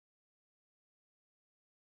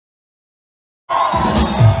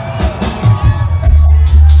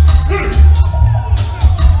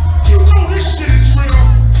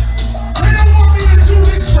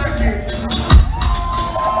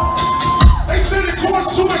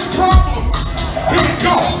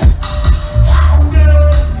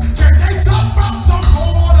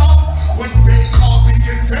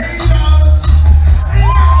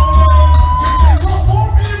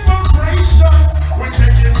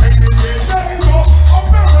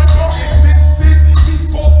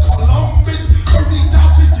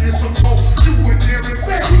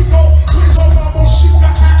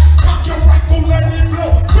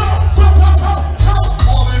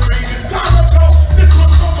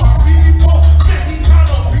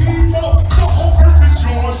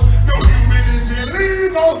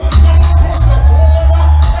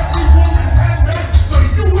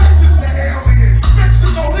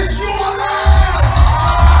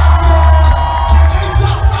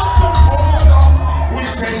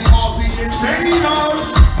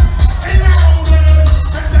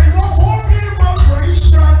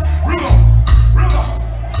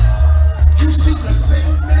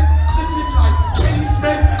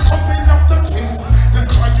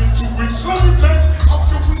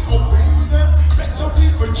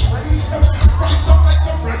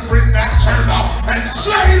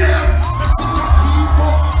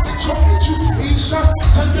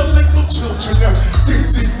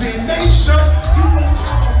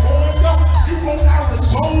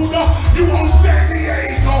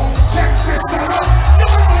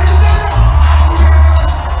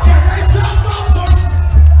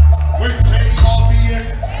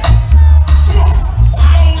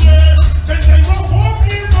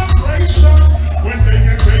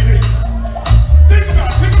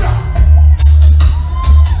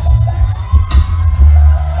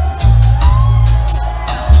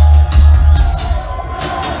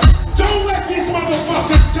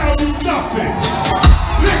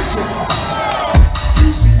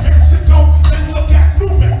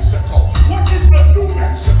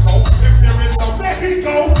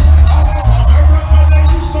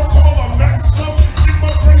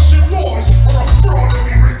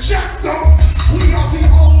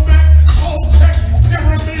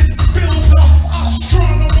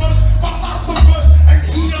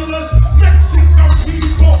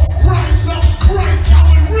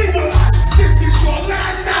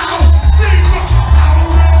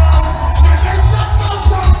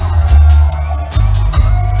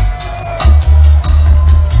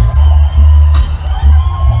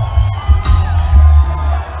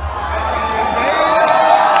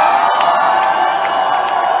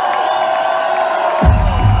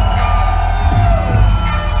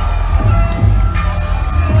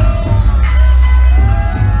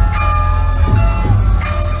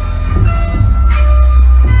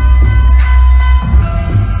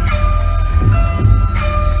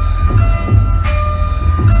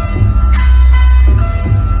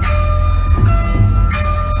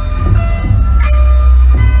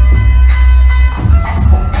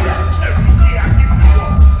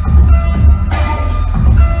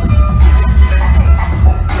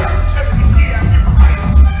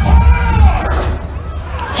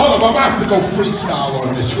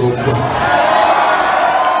this real quick.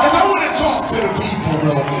 Because I want to talk to the people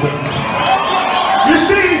real quick. You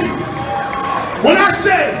see, when I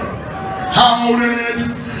say, how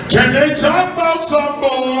then can they talk about some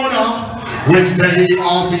border when they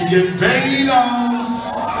are the invaders?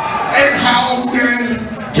 And how then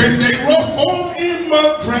can they reform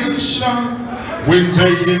immigration when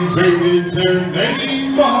they invaded their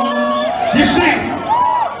neighbor? You see,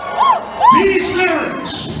 these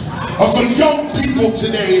lyrics are for young people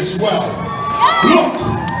today as well. Look,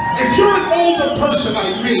 if you're an older person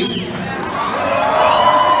like me,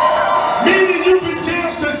 meaning you've been down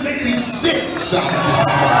since '86 out this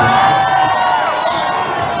motherfucker.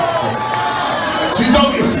 There's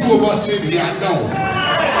only a few of us in here, I know.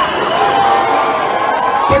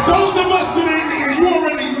 But those of us that ain't here, you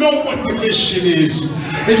already know what the mission is.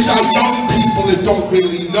 It's our young people that don't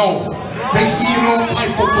really know. They see all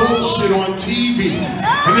type of bullshit on TV.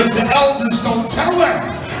 And if the elders don't tell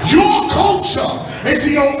them, your culture is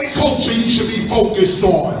the only culture you should be focused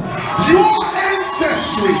on. Your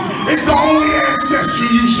ancestry is the only ancestry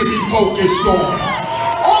you should be focused on.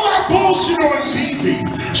 All that bullshit on TV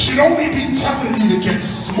should only be telling you to get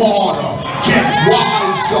smarter, get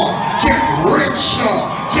wiser, get richer,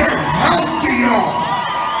 get healthier.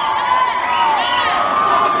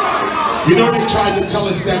 You know, they tried to tell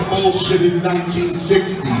us that bullshit in the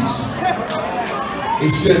 1960s. They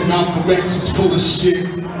said Malcolm X was full of shit.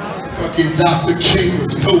 Fucking Dr. King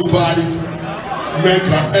was nobody.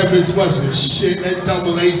 Medgar Evers wasn't shit.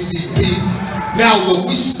 NAACP. Now look,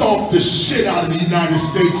 we stomped the shit out of the United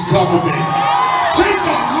States government. Take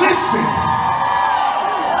a listen.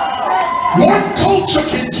 One culture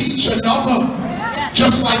can teach another,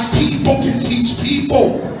 just like people can teach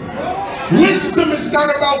people. Wisdom is not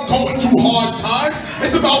about going through hard times.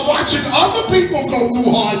 It's about watching other people go through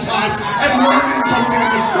hard times and learning from their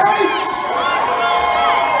mistakes.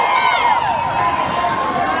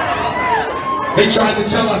 They tried to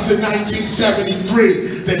tell us in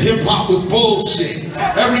 1973 that hip-hop was bullshit.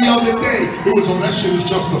 Every other day, it was, oh, that shit is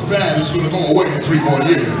just a fad. It's going to go away in 3 more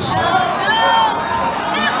years.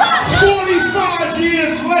 45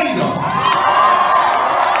 years later,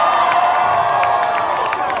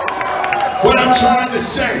 what I'm trying to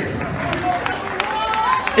say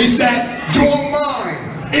is that your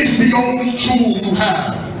mind is the only tool you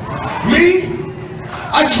have. Me,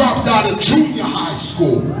 I dropped out of junior high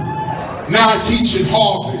school. Now I teach at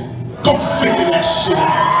Harvard. Go figure that shit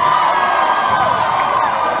out.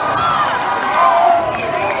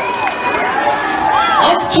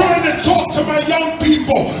 I'm trying to talk to my young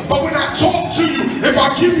people, but when I talk to you, if I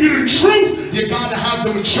give you the truth, you gotta have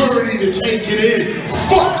the maturity to take it in.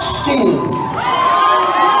 Fuck school.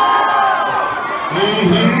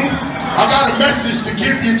 I got a message to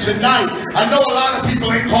give you tonight. I know a lot of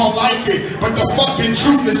people ain't gonna like it, but the fucking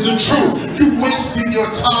truth is the truth. You wasting your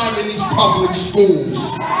time in these public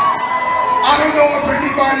schools. I don't know if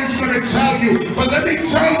anybody's gonna tell you, but let me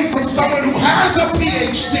tell you from someone who has a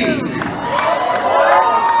PhD.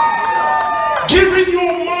 Giving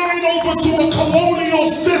your mind over to a colonial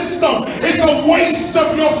system is a waste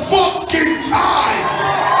of your fucking time.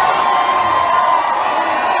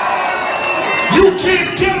 You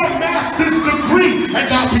can't get a master's degree and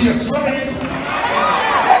not be a slave.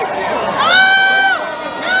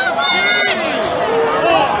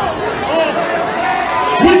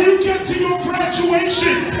 When you get to your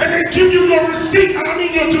graduation and they give you your receipt, I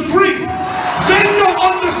mean your degree, then you'll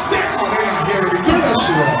understand. Oh, they're not hearing me. Turn that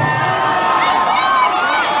shit on.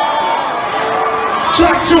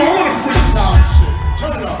 Track 2, I want to freestyle this shit.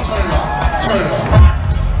 Turn it up, turn it up, turn it up.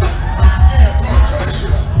 Yeah, go on, turn that shit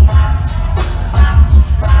up.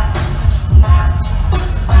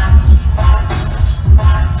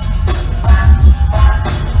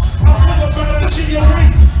 I'm full of energy a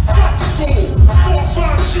week. Fuck school. 4 or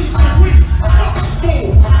 5 G's a week. Fuck school.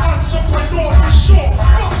 Entrepreneur for sure.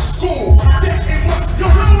 Fuck school. Taking what? Yo,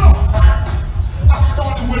 hold up. I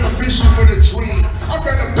started with a vision, with a dream. I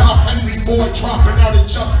read about Henry Ford dropping out at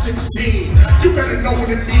just 16. You better know what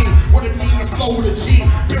it mean to flow with a team.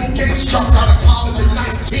 Bill Gates dropped out of college at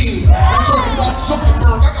 19. And so did Mark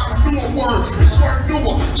Zuckerberg. I got a newer word. It's word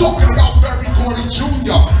newer. Talking about Barry Gordy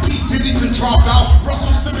Jr. P. Diddy's a dropout.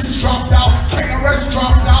 Russell Simmons dropped out. KRS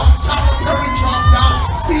dropped out. Tyler Perry dropped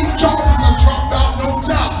out. Steve Jobs is a dropout, no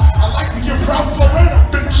doubt. I like to give Ralph Lauren a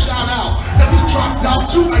big shout out, because he dropped out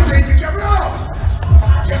too, like David Guerrero.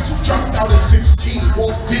 Guess who dropped out at 16?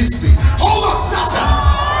 Walt Disney. Hold on, stop that.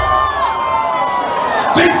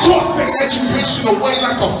 They toss their education away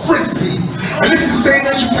like a frisbee. And it's the same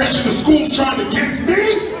education the school's trying to give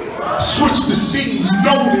me. Switch the scene, you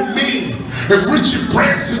know what it means. If Richard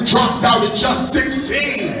Branson dropped out at just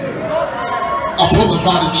 16, I pull him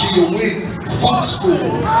out of G a week. Fuck school.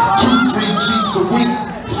 2-3 G's a week.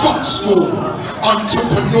 Fuck school.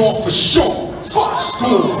 Entrepreneur for sure. Fuck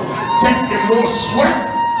school. Taking more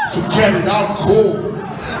sweat. Forget it, I'm cool.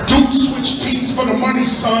 Dude switch teams for the money,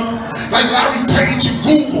 son. Like Larry Page and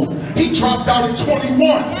Google. He dropped out at 21.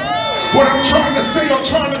 What I'm trying to say, I'm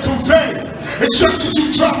trying to convey. It's just because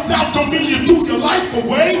you dropped out don't mean you threw your life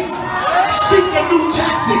away. Seek a new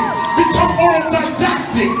tactic. Become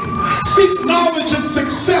autodidactic. Seek knowledge and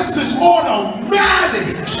success is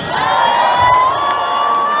automatic.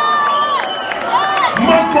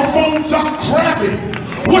 Microphones are grabbing.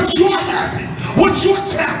 What's your habit? What's your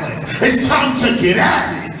talent? It's time to get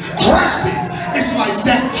at it. Grab it. It's like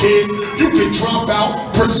that, kid. You can drop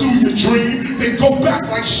out, pursue your dream, then go back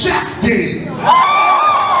like Shaq did.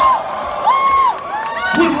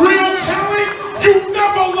 With real talent, you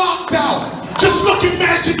never locked out. Just look at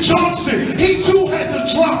Magic Johnson. He too had to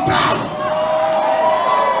drop out.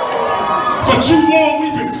 For too long,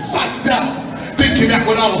 we've been psyched out, thinking that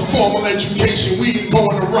without a formal education, we ain't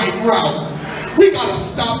going the right route. We gotta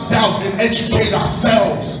stop doubt and educate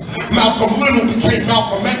ourselves. Malcolm Little became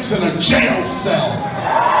Malcolm X in a jail cell.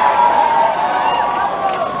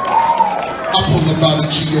 I pull him out of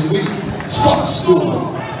G a week. Fuck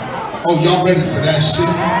school. Oh, y'all ready for that shit?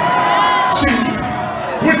 See,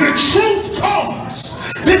 when the truth comes,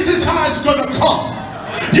 this is how it's gonna come.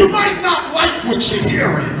 You might not like what you're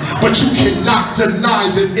hearing, but you cannot deny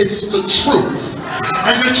that it's the truth.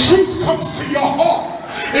 And the truth comes to your heart.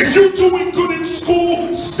 If you're doing good in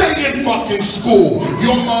school, stay in fucking school.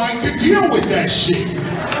 Your mind can deal with that shit.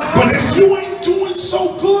 But if you ain't doing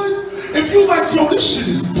so good, if you like, yo, this shit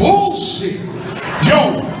is bullshit.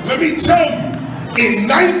 Yo, let me tell you, in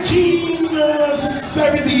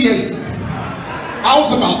 1978, I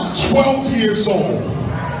was about 12 years old.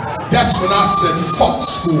 That's when I said, fuck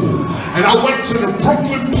school. And I went to the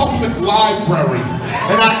Brooklyn Public Library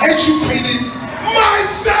and I educated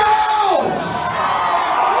myself.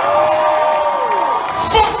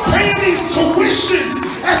 Fuck paying these tuitions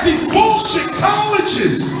at these bullshit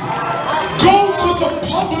colleges. Go to the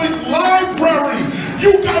public library.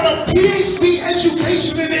 You got a PhD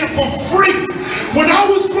education in there for free. When I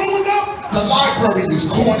was growing up, the library was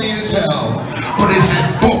corny as hell, but it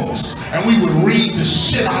had books, and we would read the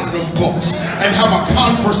shit out of them books and have a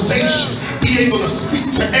conversation, be able to speak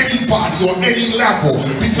to anybody on any level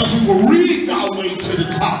because we were reading our way to the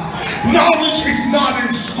top. Knowledge is not in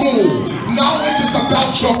school. Knowledge is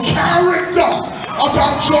about your character,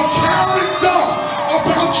 about your character,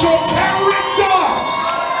 about your character.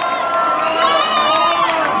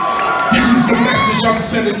 This is the message I'm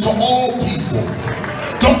sending to all people.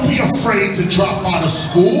 Don't be afraid to drop out of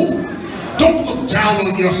school. Don't look down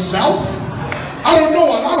on yourself. I don't know,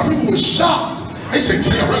 a lot of people were shocked. They said,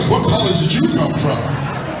 KRS, what college did you come from?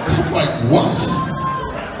 I'm like, what?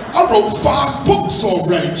 I wrote 5 books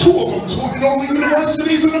already. 2 of them taught in all the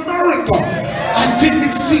universities in America. I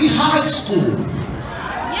didn't see high school.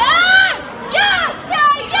 Yes! Yes!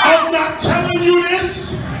 Yes! I'm not telling you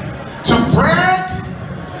this to brag.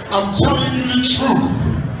 I'm telling you the truth.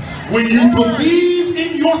 When you believe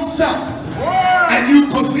in yourself and you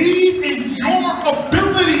believe in your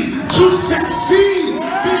ability to succeed,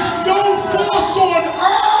 there's no force on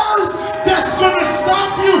earth that's going to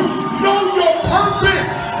stop you. Know your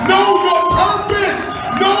purpose. Know your purpose.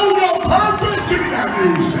 Know your purpose. Give me that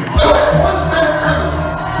music.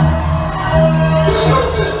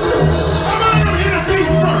 I'm going to hit a beat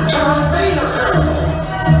first.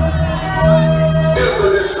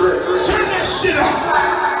 Turn that shit up.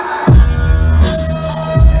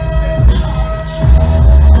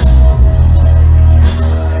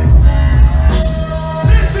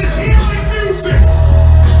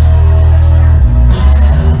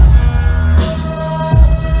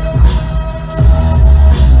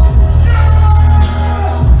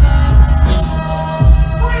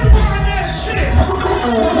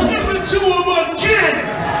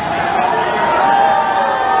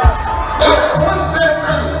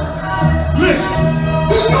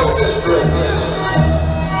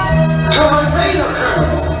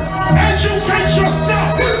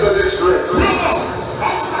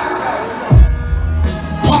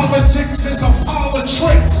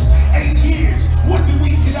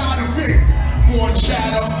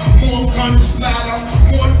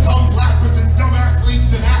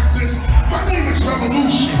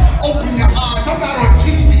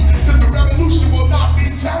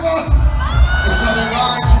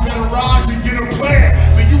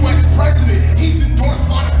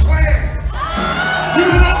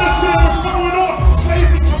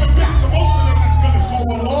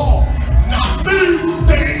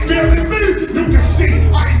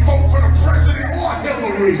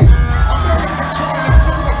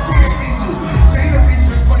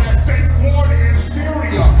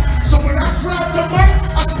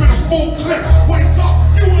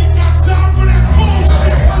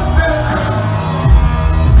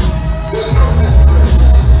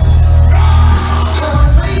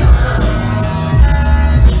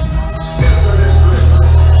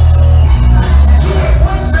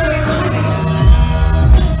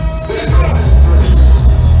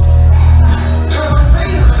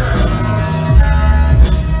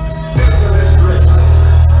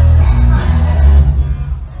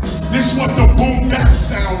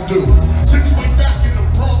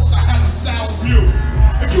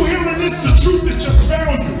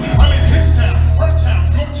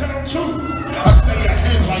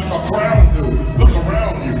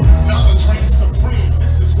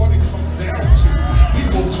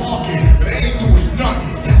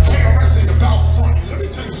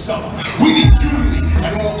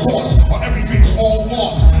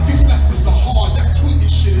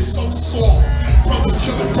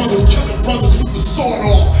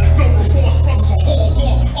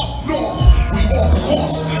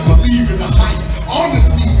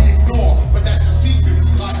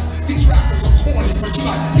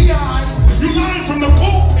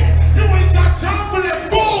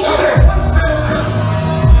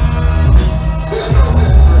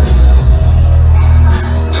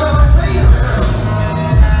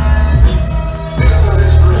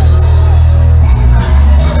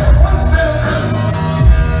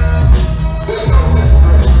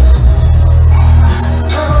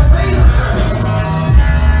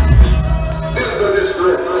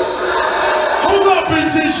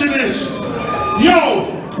 question is, yo,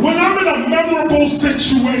 when I'm in a memorable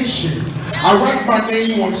situation, I write my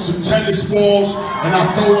name on some tennis balls and I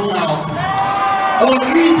throw them out. On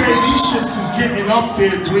eBay, these shits is getting up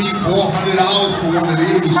there $300–400 for one of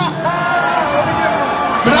these.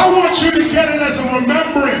 But I want you to get it as a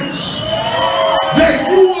remembrance that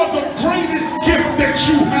you are the greatest gift that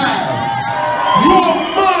you have. Your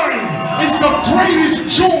mind is the greatest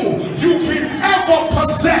jewel you can ever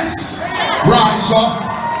possess. Rise up,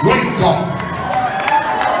 wake up.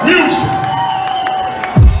 Music.